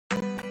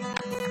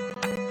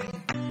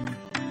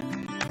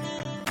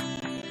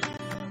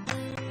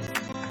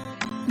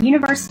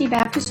University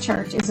Baptist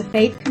Church is a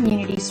faith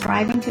community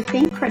striving to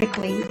think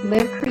critically,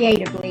 live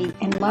creatively,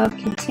 and love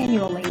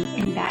continually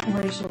in Baton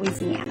Rouge,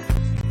 Louisiana.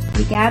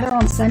 We gather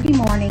on Sunday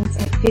mornings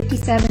at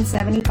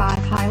 5775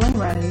 Highland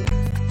Road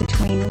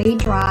between Lee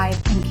Drive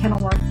and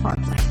Kenilworth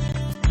Parkway.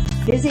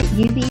 Visit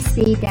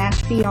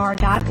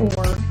ubc-br.org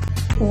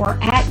or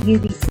at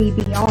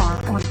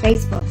ubcbr on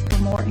Facebook for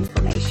more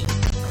information.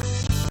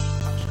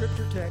 Our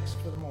scripture text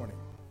for the morning.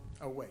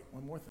 Oh, wait,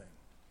 one more thing.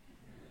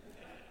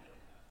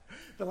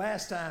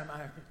 Last time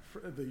that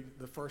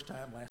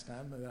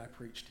I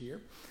preached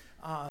here,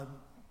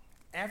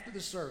 after the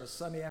service,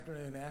 Sunday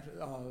afternoon,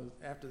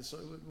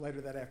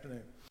 later that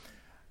afternoon,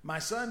 my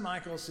son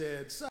Michael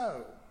said,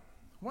 "So,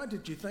 what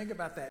did you think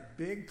about that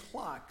big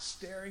clock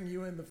staring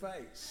you in the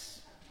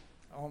face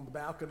on the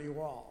balcony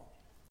wall?"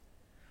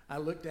 I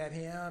looked at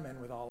him,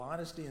 and with all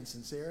honesty and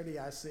sincerity,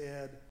 I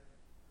said,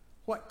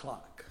 "What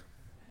clock?"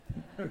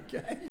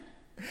 Okay?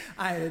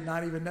 I had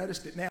not even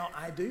noticed it. Now,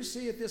 I do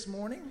see it this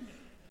morning.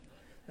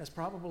 That's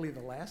probably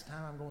the last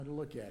time I'm going to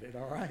look at it,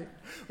 all right?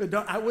 But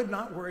I would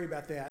not worry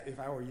about that if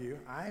I were you.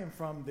 I am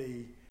from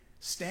the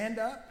stand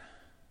up,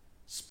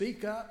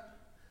 speak up,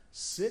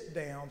 sit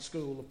down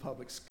school of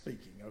public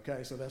speaking,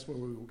 okay? So that's where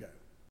we will go.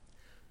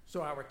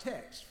 So our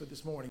text for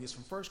this morning is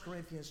from 1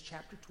 Corinthians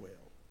chapter 12,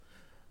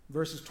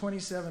 verses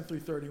 27 through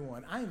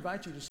 31. I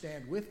invite you to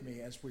stand with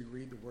me as we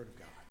read the Word of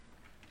God.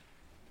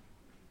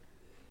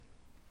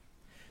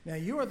 Now,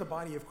 you are the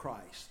body of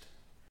Christ,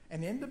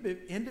 and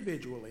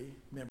individually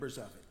members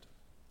of it.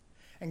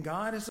 And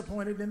God has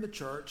appointed in the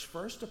church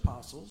first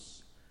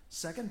apostles,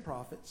 second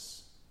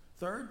prophets,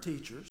 third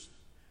teachers,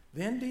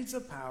 then deeds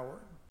of power,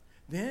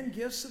 then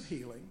gifts of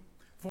healing,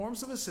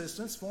 forms of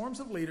assistance, forms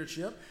of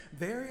leadership,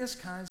 various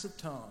kinds of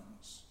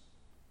tongues.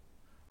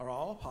 Are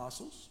all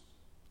apostles?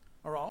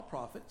 Are all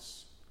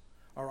prophets?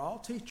 Are all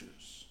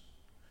teachers?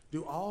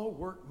 Do all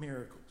work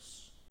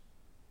miracles?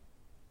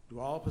 Do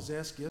all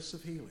possess gifts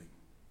of healing?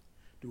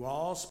 Do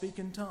all speak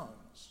in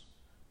tongues?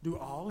 Do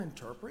all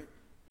interpret?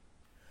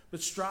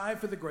 But strive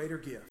for the greater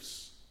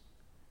gifts,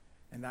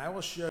 and I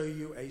will show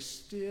you a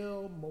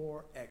still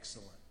more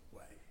excellent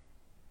way.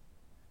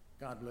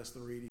 God bless the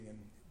reading and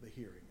the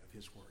hearing of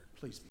his word.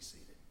 Please be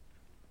seated.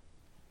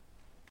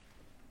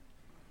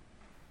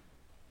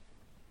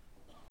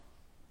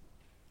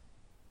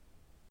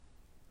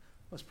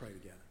 Let's pray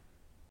together.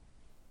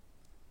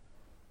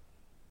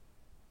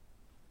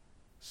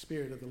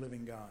 Spirit of the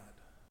living God,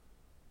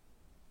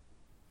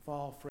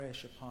 fall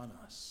fresh upon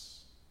us.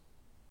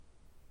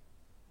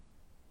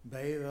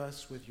 Bathe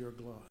us with your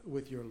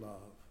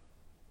love.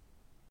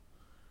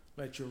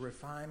 Let your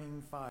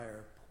refining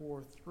fire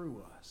pour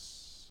through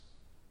us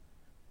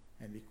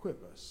and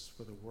equip us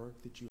for the work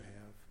that you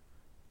have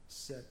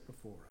set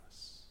before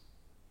us.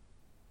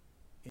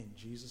 In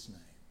Jesus'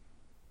 name,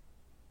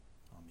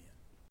 amen.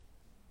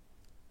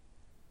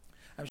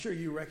 I'm sure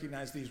you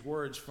recognize these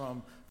words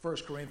from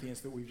 1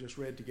 Corinthians that we've just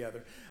read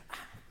together.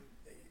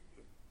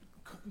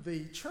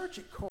 The church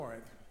at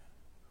Corinth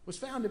was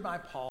founded by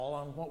Paul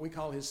on what we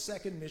call his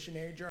second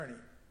missionary journey.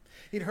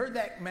 He'd heard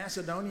that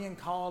Macedonian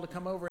call to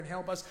come over and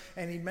help us,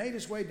 and he made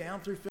his way down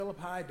through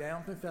Philippi,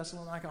 down through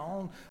Thessalonica,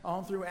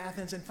 on through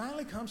Athens, and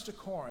finally comes to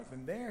Corinth,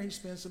 and there he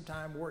spends some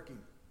time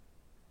working.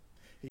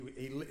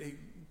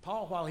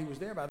 Paul, while he was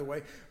there, by the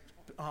way,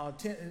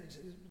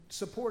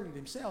 supported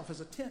himself as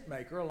a tent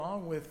maker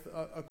along with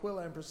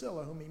Aquila and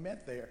Priscilla, whom he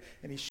met there,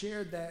 and he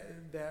shared that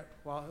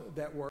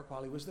work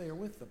while he was there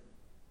with them.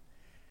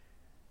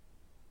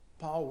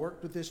 Paul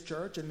worked with this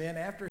church, and then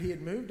after he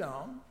had moved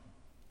on,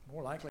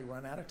 more likely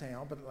run out of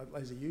town, but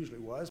as he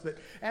usually was, but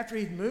after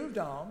he'd moved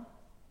on,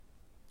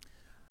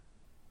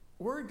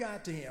 word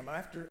got to him,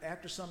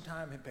 after some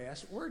time had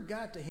passed, word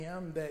got to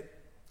him that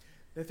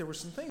there were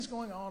some things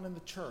going on in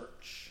the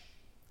church.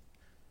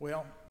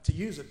 Well, to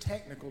use a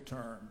technical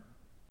term,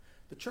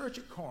 the church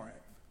at Corinth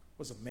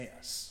was a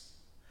mess.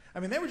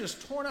 I mean, they were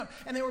just torn up,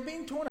 and they were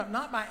being torn up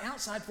not by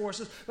outside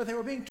forces, but they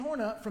were being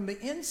torn up from the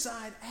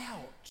inside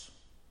out.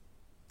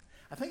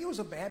 I think it was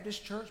a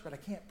Baptist church, but I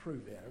can't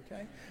prove that,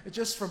 okay? It's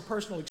just from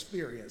personal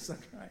experience,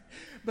 okay?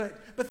 But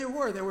they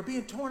were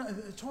being torn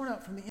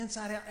up from the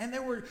inside out, and they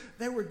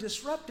were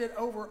disrupted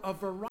over a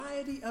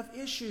variety of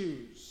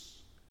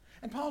issues.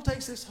 And Paul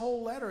takes this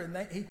whole letter, and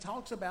he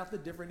talks about the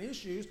different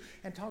issues,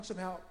 and talks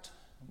about,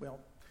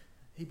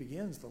 he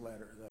begins the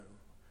letter, though,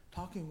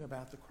 talking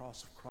about the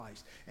cross of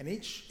Christ. And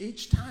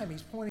each time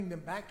he's pointing them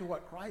back to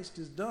what Christ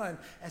has done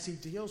as he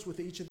deals with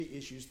each of the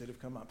issues that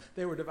have come up.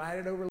 They were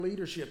divided over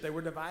leadership. They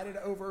were divided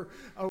over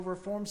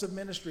forms of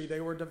ministry.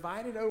 They were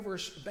divided over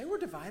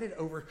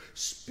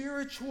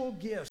spiritual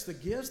gifts, the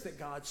gifts that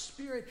God's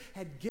Spirit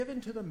had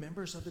given to the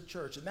members of the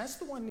church. And that's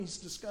the one he's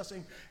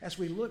discussing as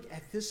we look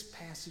at this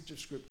passage of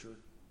Scripture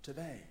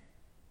today.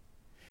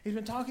 He's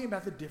been talking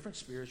about the different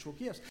spiritual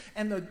gifts.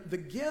 And the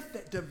gift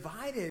that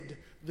divided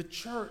the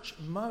church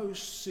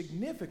most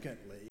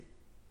significantly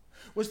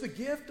was the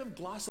gift of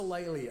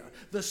glossolalia,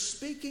 the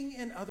speaking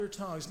in other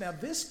tongues. Now,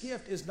 this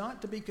gift is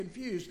not to be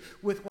confused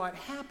with what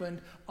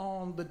happened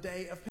on the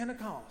day of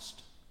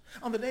Pentecost.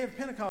 On the day of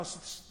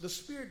Pentecost, the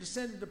Spirit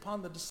descended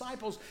upon the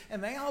disciples,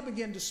 and they all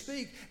began to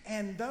speak.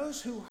 And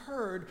those who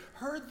heard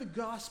the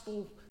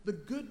gospel, the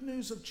good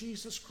news of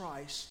Jesus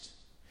Christ,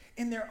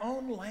 in their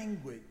own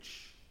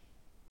language.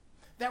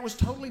 That was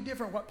totally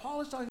different. What Paul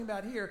is talking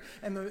about here,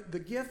 and the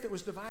gift that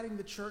was dividing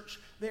the church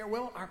there,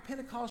 well, our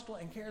Pentecostal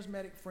and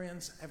charismatic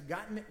friends have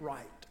gotten it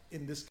right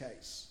in this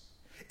case.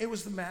 It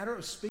was the matter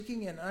of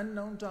speaking in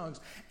unknown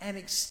tongues, an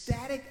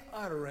ecstatic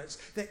utterance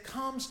that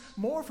comes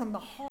more from the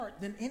heart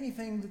than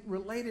anything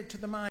related to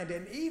the mind.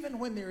 And even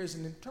when there is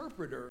an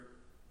interpreter,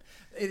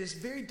 it is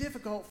very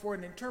difficult for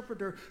an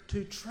interpreter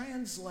to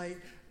translate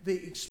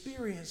the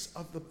experience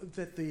of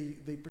that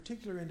the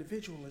particular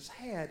individual has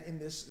had in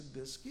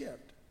this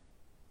gift.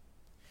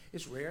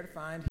 It's rare to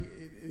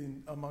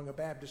find among a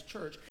Baptist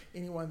church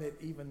anyone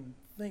that even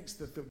thinks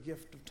that the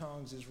gift of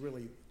tongues is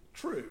really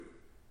true,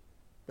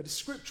 but it's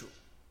scriptural.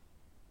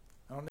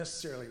 I don't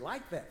necessarily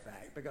like that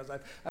fact because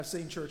I've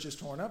seen churches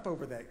torn up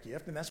over that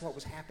gift, and that's what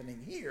was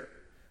happening here.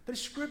 But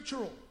it's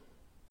scriptural.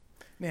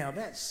 Now,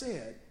 that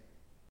said,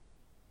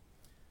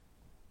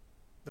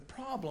 the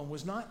problem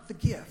was not the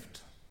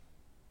gift.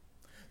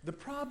 The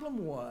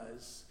problem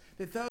was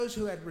that those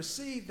who had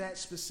received that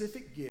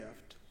specific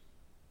gift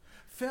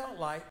felt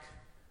like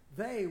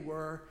they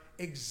were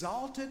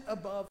exalted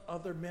above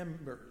other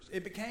members.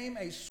 It became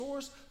a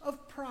source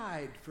of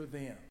pride for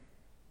them.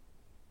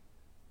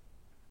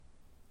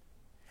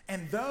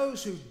 And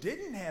those who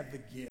didn't have the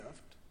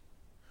gift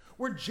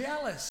were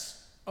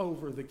jealous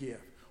over the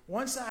gift.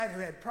 One side who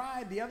had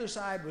pride, the other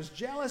side was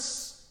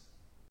jealous,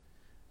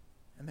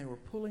 and they were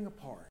pulling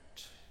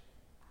apart,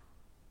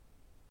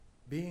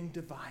 being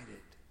divided.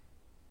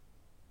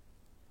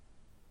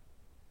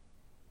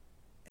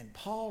 And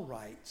Paul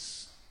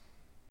writes,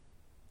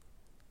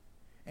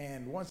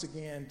 and once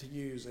again, to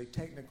use a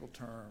technical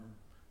term,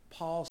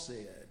 Paul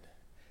said,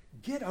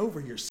 get over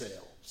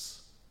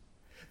yourselves.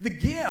 The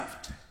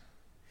gift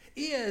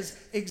is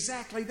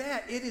exactly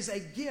that. It is a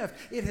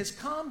gift. It has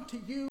come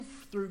to you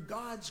through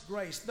God's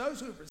grace. Those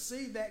who have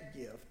received that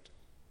gift,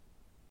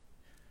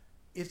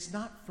 it's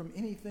not from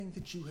anything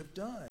that you have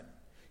done.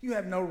 You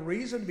have no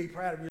reason to be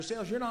proud of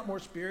yourselves. You're not more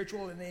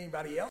spiritual than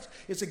anybody else.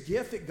 It's a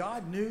gift that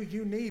God knew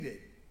you needed.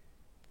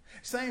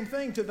 Same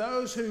thing to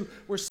those who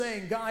were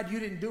saying, God, you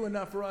didn't do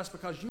enough for us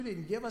because you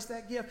didn't give us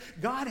that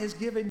gift. God has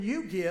given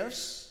you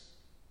gifts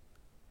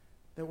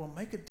that will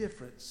make a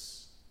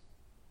difference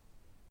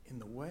in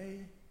the way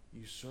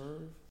you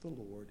serve the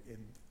Lord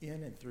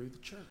in and through the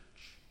church.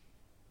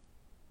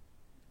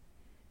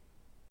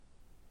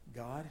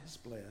 God has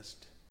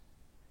blessed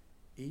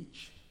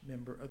each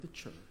member of the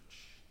church,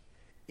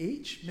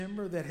 each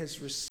member that has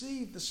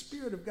received the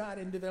Spirit of God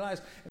into their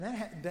lives. And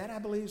that I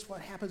believe is what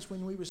happens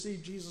when we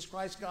receive Jesus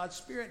Christ. God's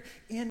Spirit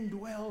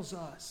indwells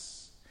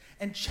us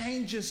and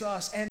changes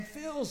us and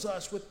fills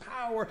us with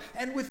power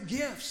and with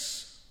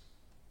gifts.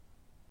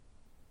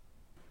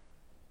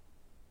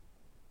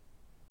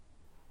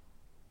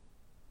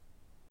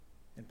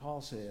 And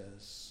Paul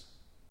says,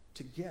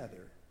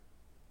 together,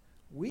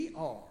 we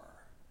are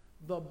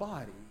the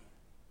body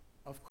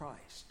of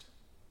Christ.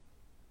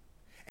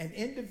 And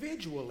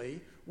individually,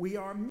 we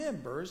are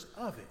members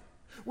of it.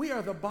 We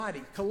are the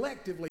body.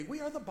 Collectively, we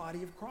are the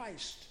body of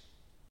Christ.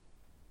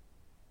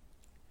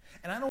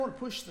 And I don't want to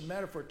push the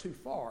metaphor too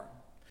far,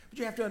 but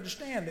you have to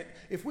understand that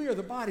if we are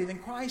the body, then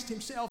Christ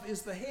himself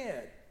is the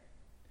head.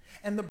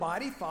 And the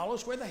body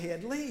follows where the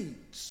head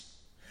leads.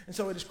 And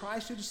so it is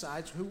Christ who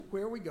decides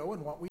where we go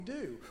and what we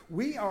do.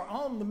 We are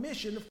on the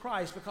mission of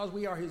Christ because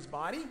we are his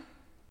body.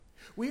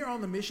 We are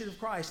on the mission of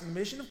Christ. And the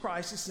mission of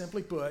Christ is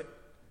simply put,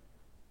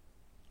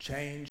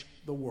 change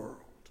the world.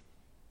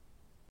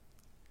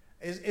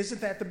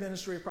 Isn't that the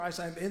ministry of Christ?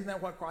 Isn't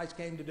that what Christ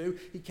came to do?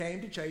 He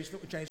came to change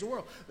the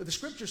world. The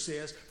scripture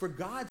says, for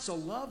God so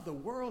loved the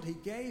world, he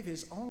gave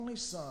his only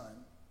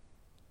Son,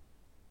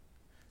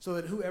 so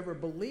that whoever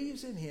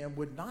believes in him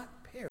would not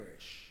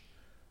perish,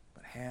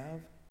 but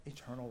have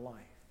eternal life.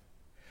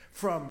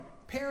 From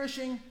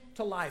perishing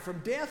to life, from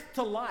death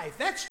to life.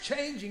 That's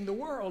changing the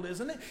world,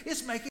 isn't it?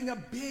 It's making a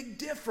big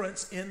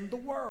difference in the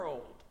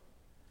world.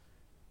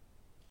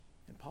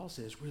 And Paul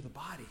says we're the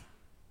body.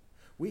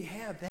 We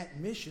have that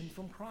mission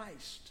from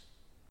Christ.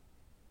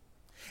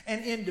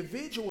 And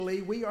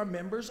individually, we are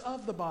members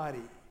of the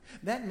body.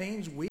 That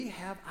means we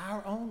have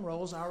our own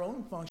roles, our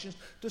own functions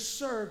to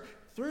serve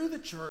through the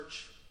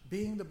church,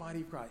 being the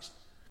body of Christ.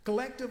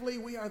 Collectively,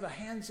 we are the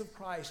hands of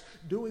Christ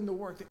doing the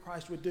work that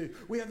Christ would do.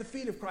 We are the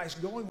feet of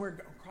Christ going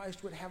where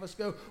Christ would have us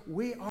go.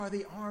 We are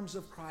the arms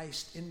of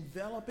Christ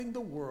enveloping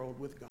the world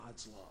with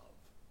God's love.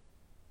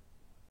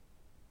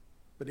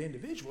 But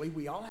individually,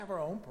 we all have our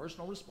own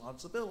personal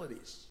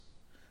responsibilities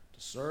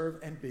to serve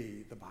and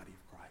be the body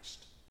of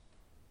Christ.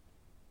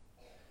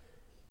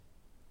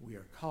 We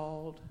are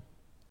called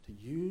to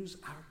use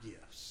our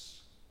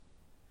gifts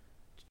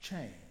to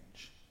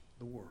change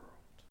the world.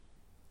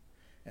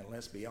 And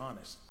let's be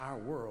honest, our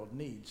world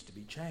needs to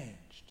be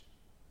changed.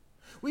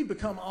 We've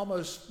become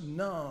almost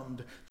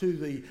numbed to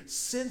the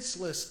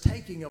senseless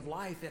taking of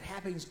life that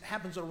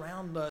happens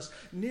around us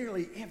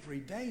nearly every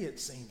day, it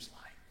seems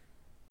like.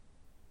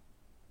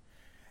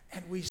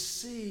 And we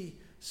see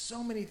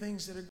so many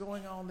things that are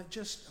going on that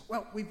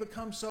we've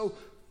become so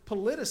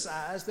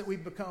politicized that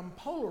we've become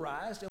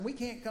polarized, and we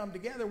can't come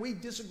together. We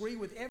disagree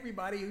with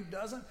everybody who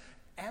doesn't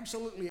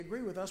absolutely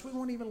agree with us. We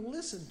won't even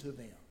listen to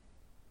them.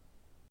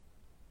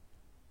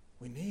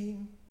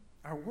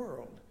 Our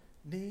world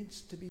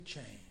needs to be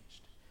changed.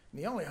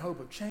 And the only hope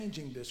of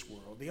changing this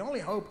world, the only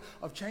hope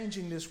of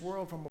changing this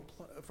world from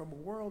a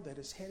world that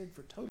is headed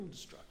for total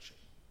destruction,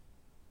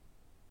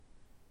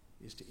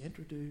 is to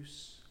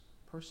introduce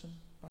person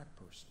by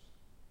person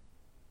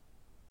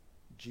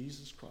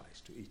Jesus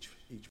Christ to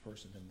each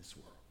person in this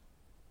world.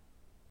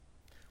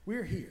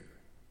 We're here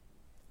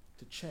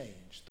to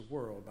change the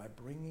world by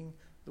bringing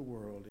the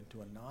world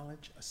into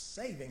a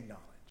saving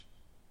knowledge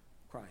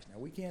of Christ. Now,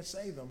 we can't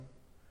save them,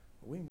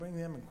 but we can bring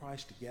them and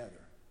Christ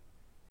together,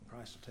 and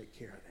Christ will take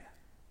care of that.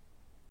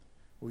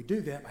 We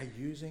do that by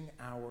using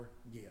our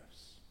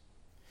gifts.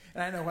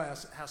 And I know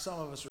how some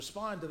of us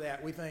respond to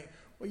that. We think,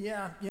 well,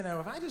 yeah,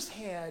 if I just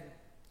had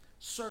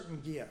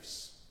certain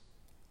gifts,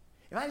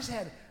 if I just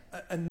had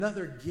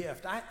another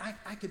gift,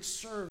 I could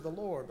serve the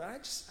Lord, but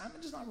I'm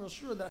just not real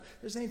sure that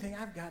there's anything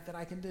I've got that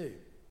I can do.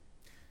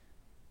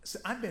 So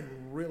I've been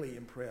really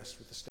impressed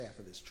with the staff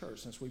of this church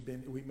since we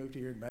moved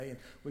here in May, and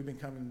we've been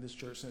coming to this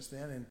church since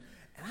then, and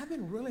I've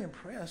been really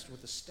impressed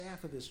with the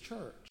staff of this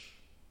church.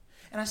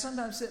 And I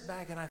sometimes sit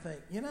back and I think,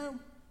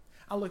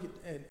 I look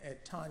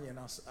at Tanya and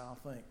I'll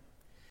think,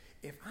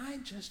 if I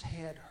just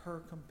had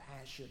her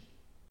compassion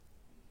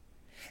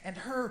and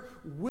her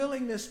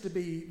willingness to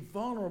be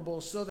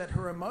vulnerable so that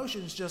her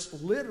emotions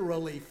just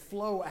literally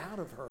flow out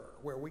of her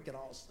where we can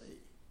all see,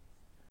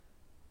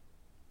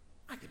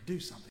 I could do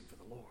something for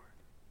the Lord.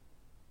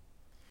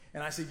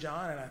 And I see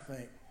John and I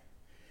think,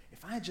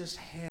 if I just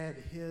had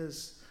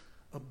his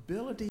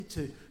ability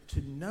to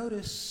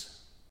notice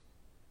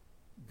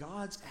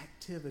God's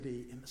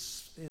activity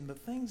in the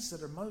things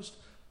that are most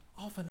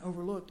often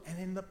overlooked and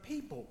in the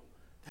people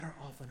that are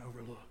often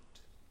overlooked.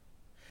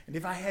 And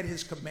if I had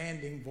his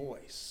commanding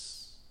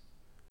voice,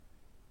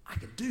 I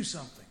could do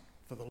something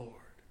for the Lord.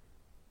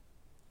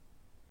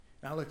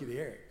 Now I look at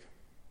Eric.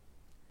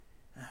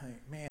 I think,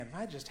 man, if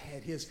I just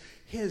had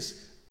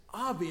his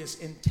obvious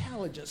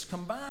intelligence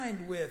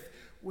combined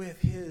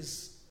with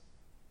his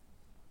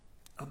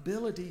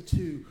ability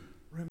to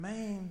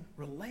remain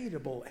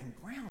relatable and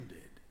grounded,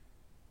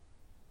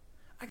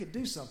 I could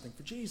do something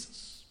for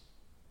Jesus.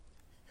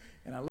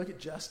 And I look at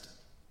Justin,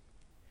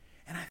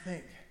 and I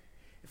think,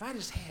 if I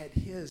just had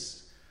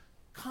his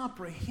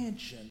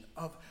comprehension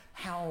of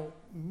how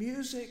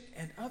music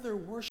and other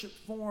worship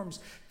forms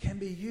can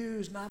be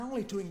used not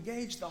only to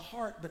engage the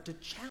heart, but to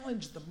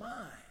challenge the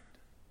mind.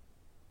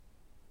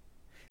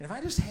 And if I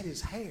just had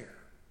his hair.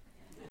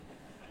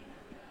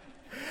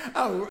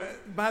 Oh,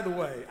 by the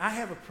way, I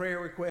have a prayer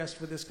request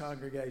for this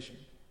congregation.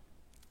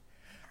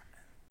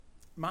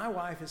 My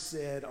wife has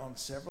said on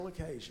several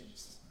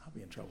occasions, I'll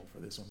be in trouble for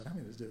this one, but I'm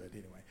going to do it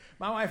anyway.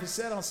 My wife has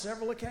said on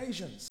several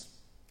occasions,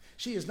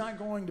 she is not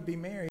going to be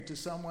married to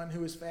someone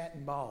who is fat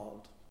and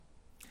bald.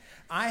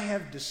 I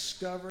have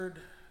discovered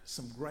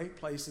some great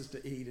places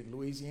to eat in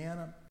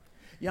Louisiana.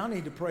 Y'all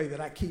need to pray that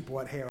I keep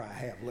what hair I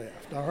have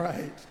left, all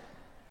right?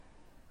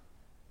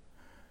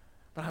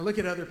 But I look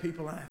at other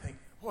people and I think,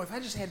 boy, if I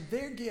just had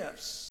their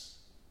gifts.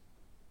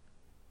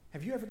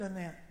 Have you ever done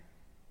that?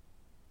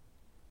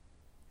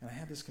 And I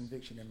have this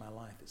conviction in my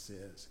life that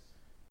says,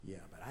 yeah,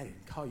 but I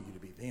didn't call you to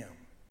be them.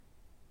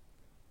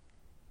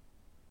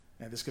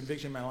 I have this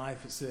conviction in my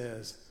life that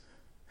says,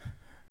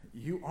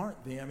 you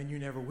aren't them and you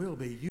never will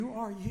be. You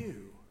are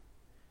you.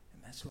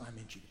 And that's who I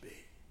meant you to be.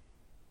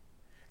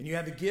 And you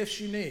have the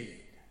gifts you need.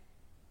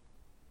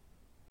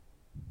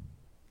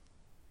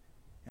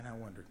 And I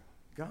wondered,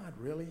 God,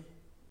 really?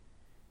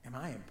 Am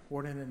I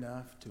important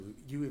enough to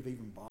you have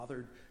even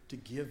bothered to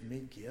give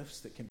me gifts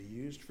that can be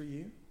used for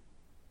you?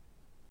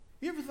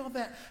 You ever thought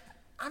that?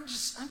 I'm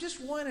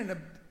just one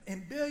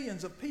in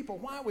billions of people.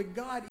 Why would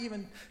God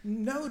even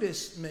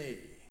notice me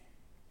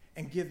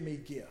and give me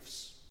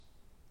gifts?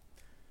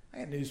 I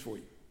got news for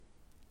you.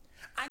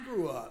 I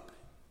grew up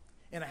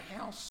in a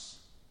house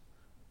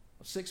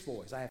of 6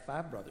 boys. I have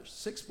 5 brothers,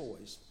 6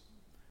 boys.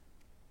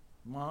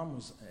 Mom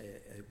was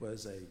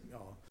a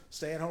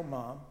stay-at-home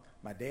mom.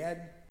 My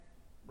dad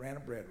ran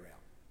a bread route.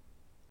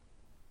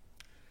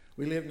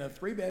 We lived in a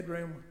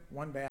 3-bedroom,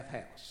 1-bath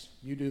house.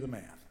 You do the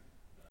math.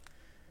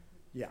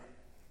 Yeah.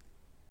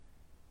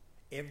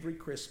 Every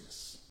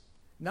Christmas.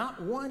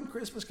 Not one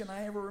Christmas can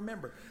I ever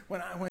remember.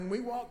 When we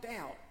walked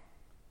out,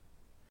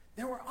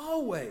 there were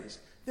always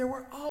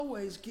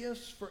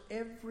gifts for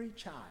every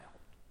child.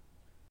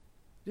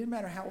 Didn't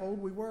matter how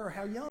old we were or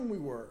how young we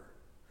were.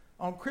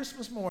 On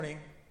Christmas morning,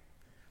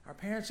 our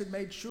parents had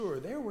made sure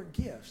there were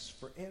gifts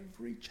for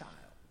every child.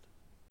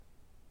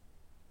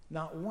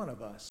 Not one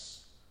of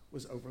us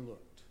was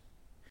overlooked.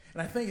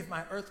 And I think if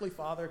my earthly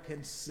father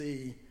can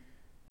see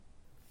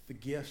the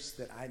gifts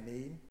that I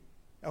need,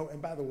 Oh,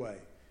 and by the way,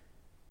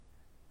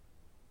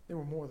 there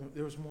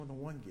was more than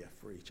one gift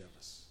for each of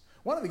us.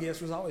 One of the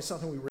gifts was always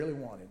something we really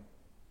wanted.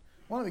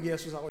 One of the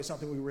gifts was always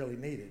something we really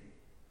needed.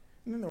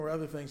 And then there were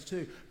other things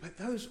too. But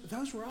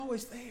those were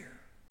always there.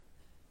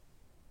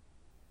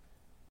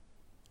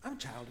 I'm a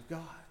child of God.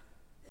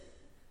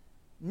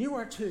 And you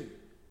are too.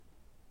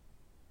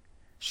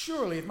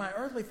 Surely, if my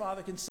earthly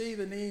father can see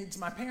the needs,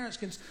 my parents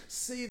can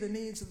see the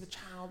needs of the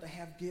child to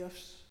have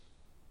gifts,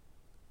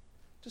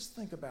 just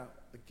think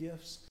about the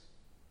gifts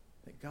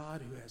that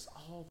God, who has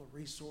all the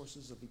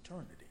resources of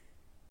eternity,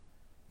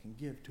 can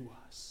give to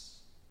us.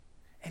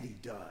 And he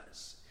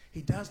does.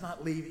 He does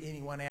not leave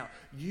anyone out.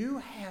 You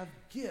have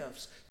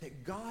gifts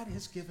that God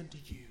has given to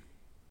you.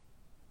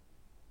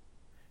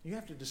 You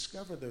have to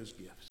discover those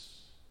gifts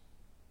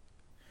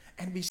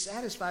and be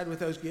satisfied with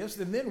those gifts,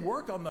 and then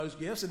work on those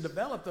gifts and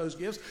develop those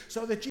gifts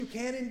so that you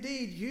can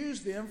indeed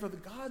use them for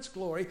God's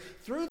glory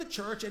through the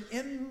church and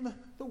in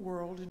the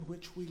world in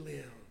which we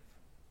live.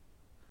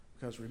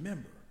 Because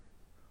remember,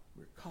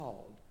 we're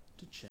called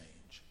to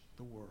change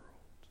the world.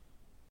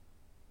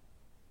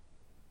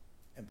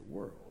 And the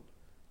world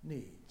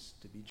needs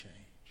to be changed.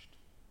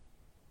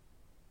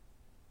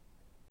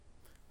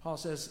 Paul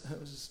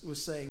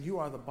was saying, you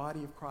are the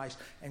body of Christ,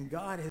 and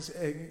God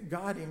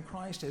in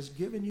Christ has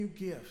given you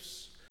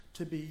gifts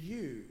to be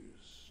used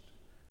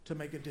to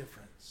make a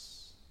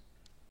difference.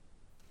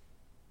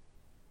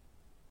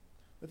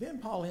 But then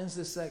Paul ends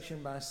this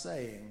section by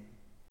saying,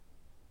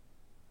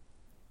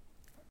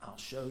 I'll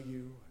show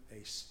you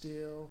a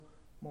still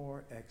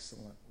more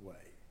excellent way.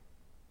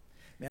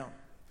 Now,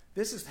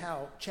 this is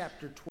how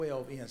chapter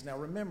 12 ends. Now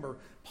remember,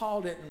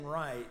 Paul didn't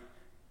write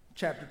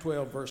chapter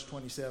 12, verse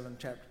 27,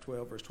 chapter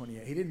 12, verse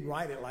 28. He didn't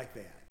write it like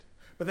that.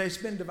 But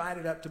they've been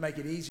divided up to make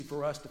it easy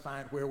for us to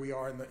find where we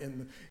are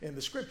in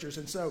the scriptures.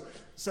 And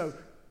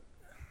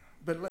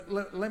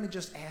let me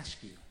just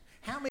ask you,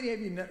 how many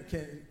of you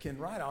can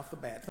right off the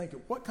bat think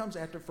of what comes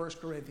after 1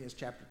 Corinthians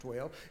chapter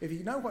 12? If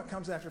you know what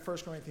comes after 1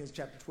 Corinthians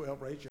chapter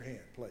 12, raise your hand,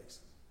 please.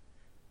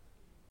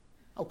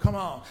 Oh, come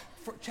on.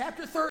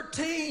 Chapter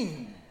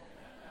 13.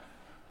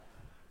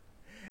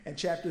 And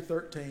chapter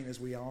 13, as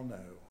we all know,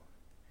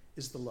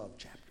 is the love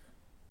chapter,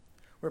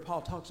 where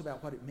Paul talks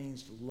about what it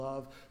means to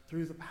love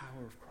through the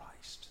power of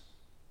Christ.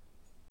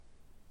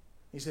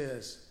 He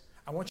says,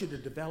 I want you to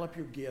develop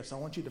your gifts. I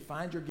want you to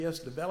find your gifts,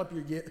 develop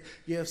your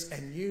gifts,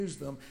 and use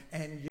them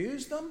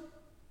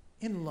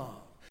in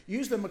love.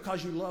 Use them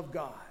because you love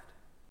God.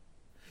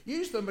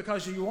 Use them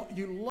because you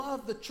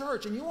love the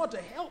church, and you want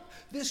to help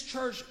this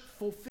church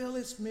fulfill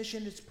its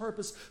mission, its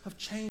purpose of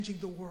changing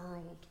the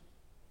world.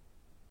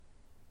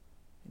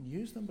 And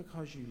use them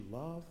because you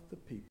love the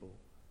people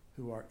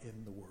who are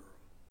in the world.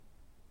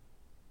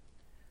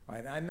 All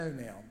right, I know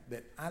now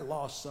that I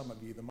lost some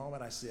of you the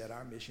moment I said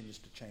our mission is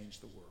to change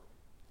the world.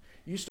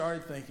 You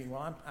started thinking,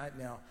 well,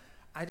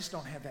 I just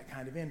don't have that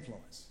kind of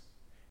influence.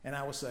 And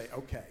I will say,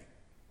 okay,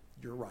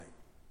 you're right.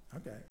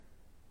 Okay.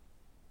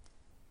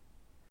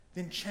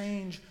 Then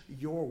change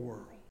your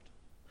world.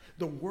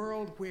 The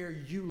world where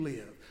you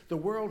live, the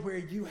world where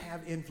you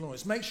have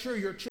influence. Make sure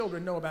your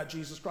children know about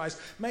Jesus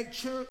Christ. Make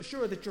sure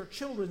that your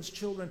children's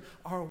children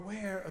are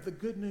aware of the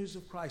good news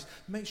of Christ.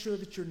 Make sure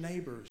that your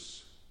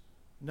neighbors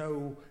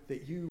know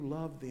that you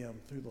love them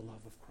through the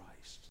love of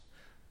Christ.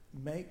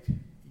 Make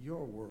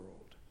your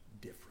world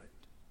different.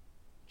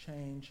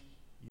 Change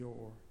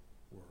your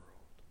world.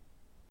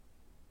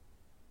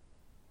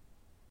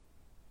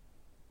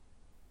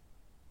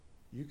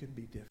 You can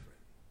be different.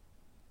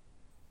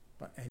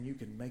 And you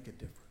can make a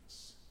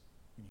difference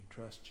when you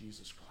trust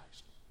Jesus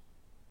Christ.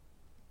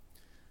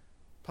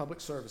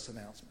 Public service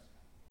announcement.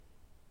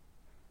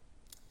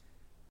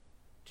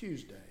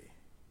 Tuesday,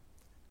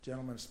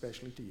 gentlemen,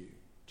 especially to you,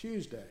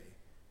 Tuesday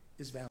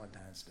is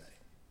Valentine's Day.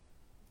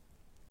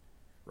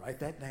 Write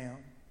that down,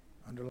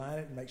 underline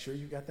it, and make sure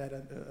you got that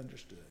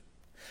understood.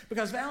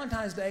 Because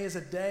Valentine's Day is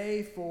a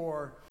day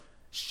for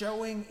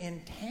showing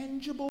in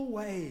tangible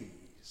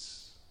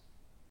ways,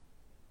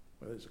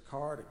 whether it's a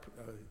card,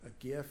 a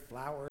gift,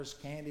 flowers,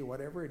 candy,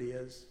 whatever it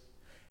is,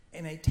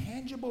 in a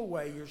tangible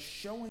way, you're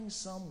showing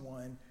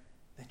someone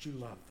that you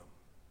love them.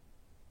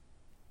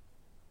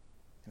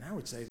 And I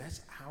would say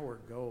that's our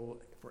goal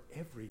for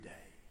every day,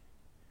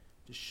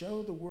 to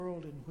show the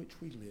world in which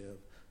we live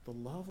the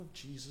love of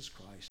Jesus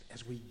Christ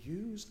as we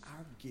use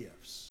our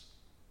gifts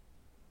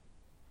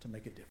to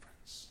make a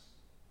difference.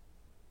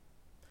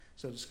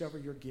 So discover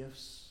your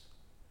gifts,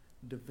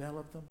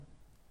 develop them,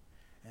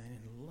 and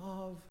in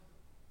love,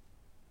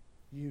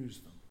 use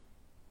them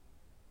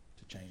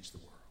to change the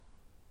world.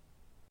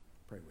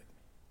 Pray with me.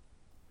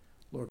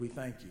 Lord, we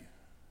thank you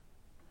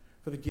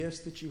for the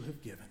gifts that you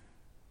have given.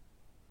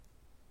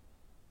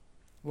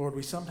 Lord,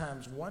 we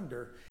sometimes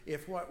wonder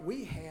if what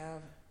we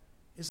have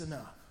is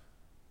enough.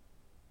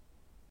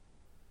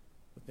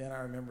 But then I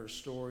remember a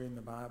story in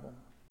the Bible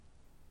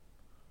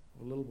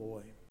of a little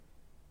boy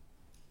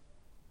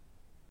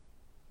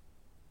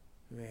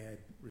who had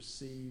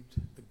received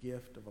the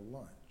gift of a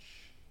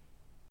lunch,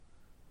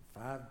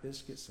 5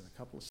 biscuits and a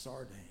couple of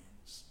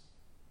sardines.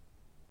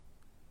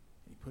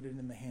 He put it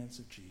in the hands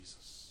of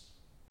Jesus.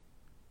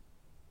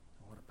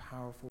 And what a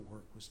powerful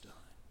work was done.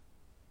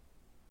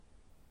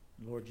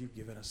 Lord, you've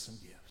given us some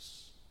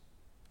gifts.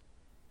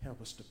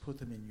 Help us to put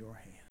them in your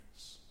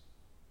hands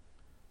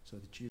so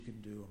that you can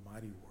do a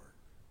mighty work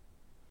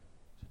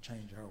to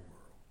change our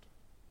world.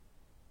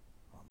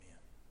 Amen.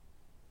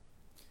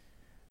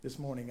 This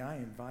morning, I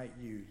invite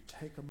you to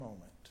take a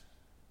moment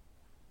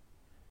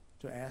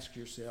to ask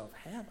yourself,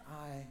 have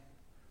I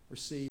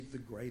received the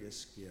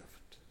greatest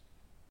gift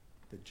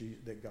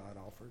that God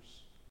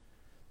offers?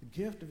 The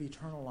gift of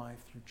eternal life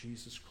through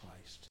Jesus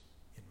Christ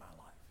in my life.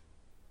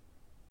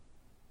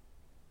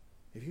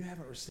 If you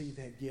haven't received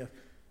that gift,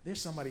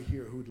 there's somebody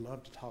here who would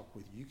love to talk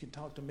with you. You can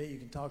talk to me, you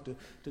can talk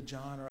to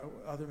John or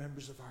other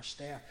members of our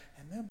staff,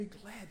 and they'll be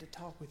glad to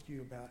talk with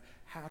you about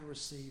how to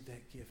receive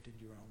that gift in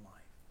your own life.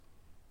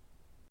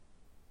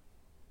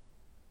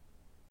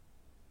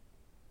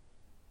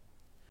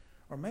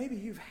 Or maybe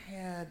you've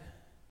had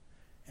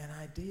an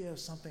idea of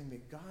something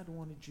that God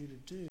wanted you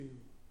to do,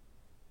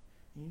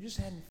 and you just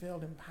hadn't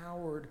felt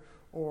empowered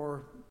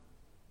or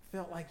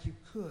felt like you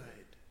could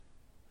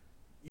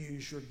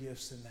use your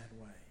gifts in that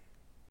way.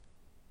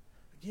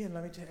 Again,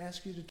 let me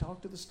ask you to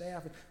talk to the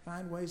staff and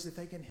find ways that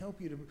they can help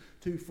you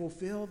to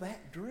fulfill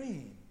that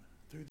dream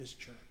through this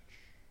church.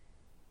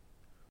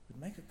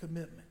 But make a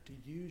commitment to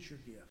use your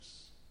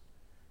gifts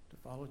to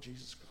follow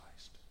Jesus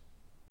Christ.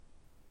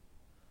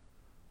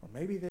 Or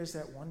maybe there's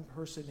that one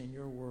person in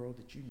your world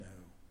that you know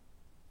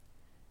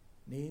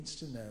needs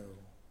to know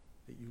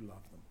that you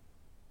love them.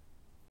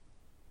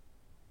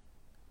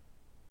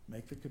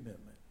 Make the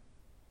commitment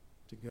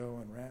to go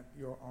and wrap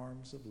your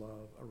arms of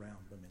love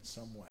around them in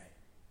some way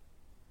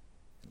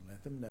and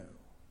let them know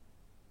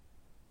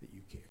that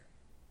you care.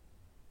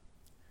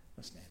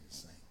 Let's stand and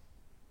sing.